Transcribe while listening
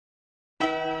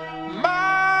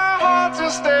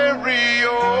a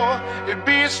stereo, it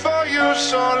beats for you,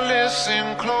 so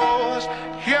listen close.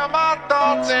 Hear my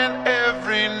thoughts in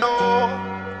every note.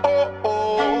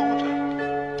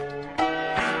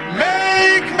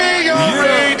 Make me your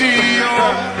radio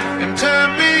and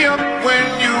turn me up when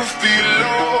you feel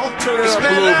low. This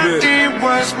melody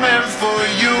was meant for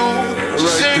you. So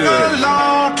sing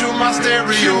along to my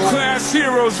stereo. Class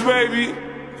heroes, baby.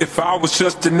 If I was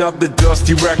just another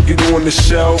dusty record on the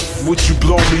shelf, would you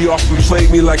blow me off and play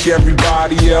me like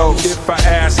everybody else? If I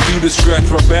asked you to stretch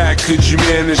my back, could you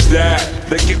manage that?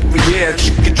 Like if we had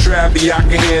chicken trappy, I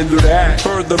can handle that.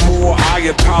 Furthermore, I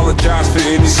apologize for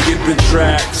any skipping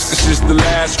tracks. This is the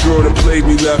last girl that played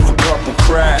me, left a couple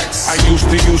cracks. I used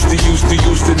to,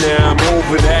 now I'm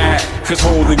over that. Cause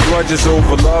holding grudges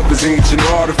over love is ancient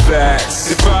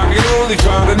artifacts. If I could only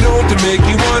find a note to make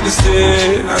you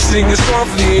understand, I sing it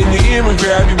softly in your ear and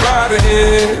grab you by the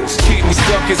hands. Keep me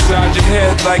stuck inside your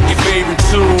head like your favorite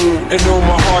tune. And know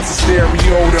my heart's a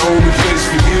stereo, the only place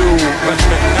for you.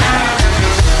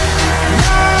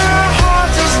 My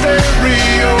heart's a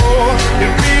stereo,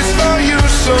 it beats for you,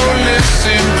 so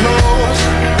listen close.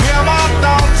 Hear my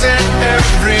thoughts in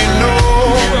every note.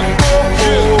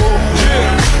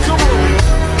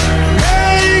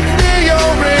 Make me your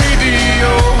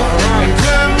radio and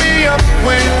turn me up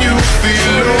when you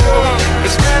feel low.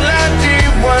 This melody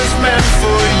was meant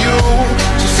for you,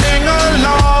 so sing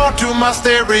along to my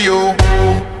stereo.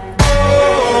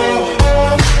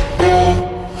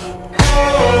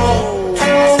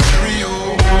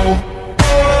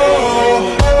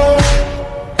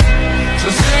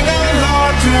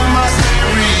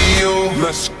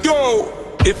 Let's go!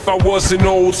 If I was an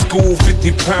old school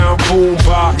 50-pound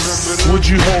boombox, would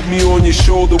you hold me on your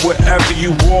shoulder wherever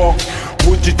you walk?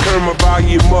 Would you turn my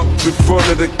volume up in front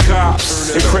of the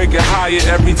cops and crank it higher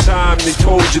every time they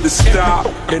told you to stop?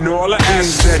 And all I ask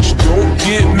is that you don't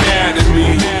get mad at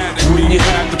me when you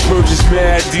have to purchase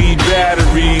Mad D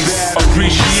batteries.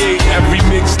 Appreciate every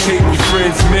mixtape your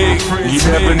friends make. You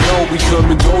never know, we come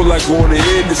and go like on the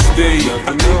interstate.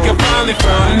 I think I finally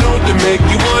found a note to make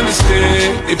you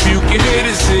understand. If you can hit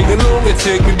it, sing along and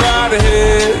take me by the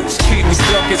hands. Keep me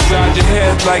stuck inside your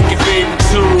head like your favorite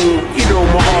tune. You know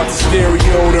my heart's a stereo,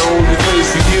 the only place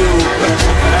for you.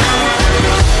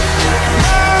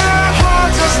 My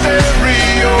heart's a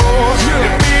stereo,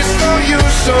 it beats for you,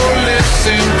 so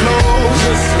listen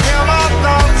close. Hear my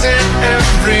thoughts in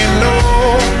every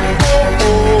note.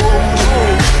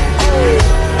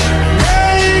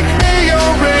 Make me your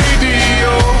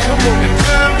radio and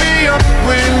turn me up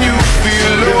when you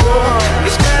feel low.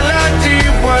 This melody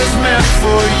was meant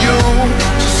for you,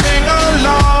 so sing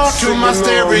along to my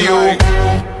stereo.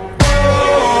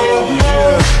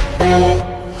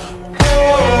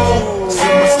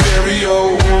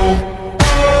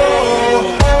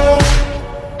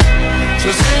 So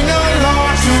sing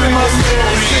along to my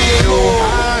stereo.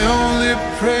 I only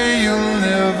pray you'll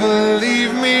never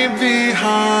leave me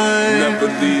behind. Never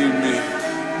leave me.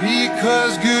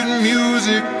 Because good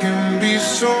music can be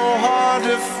so hard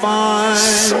to find.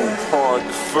 So hard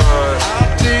to find.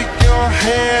 I'll take your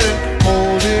hand and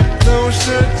hold it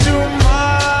closer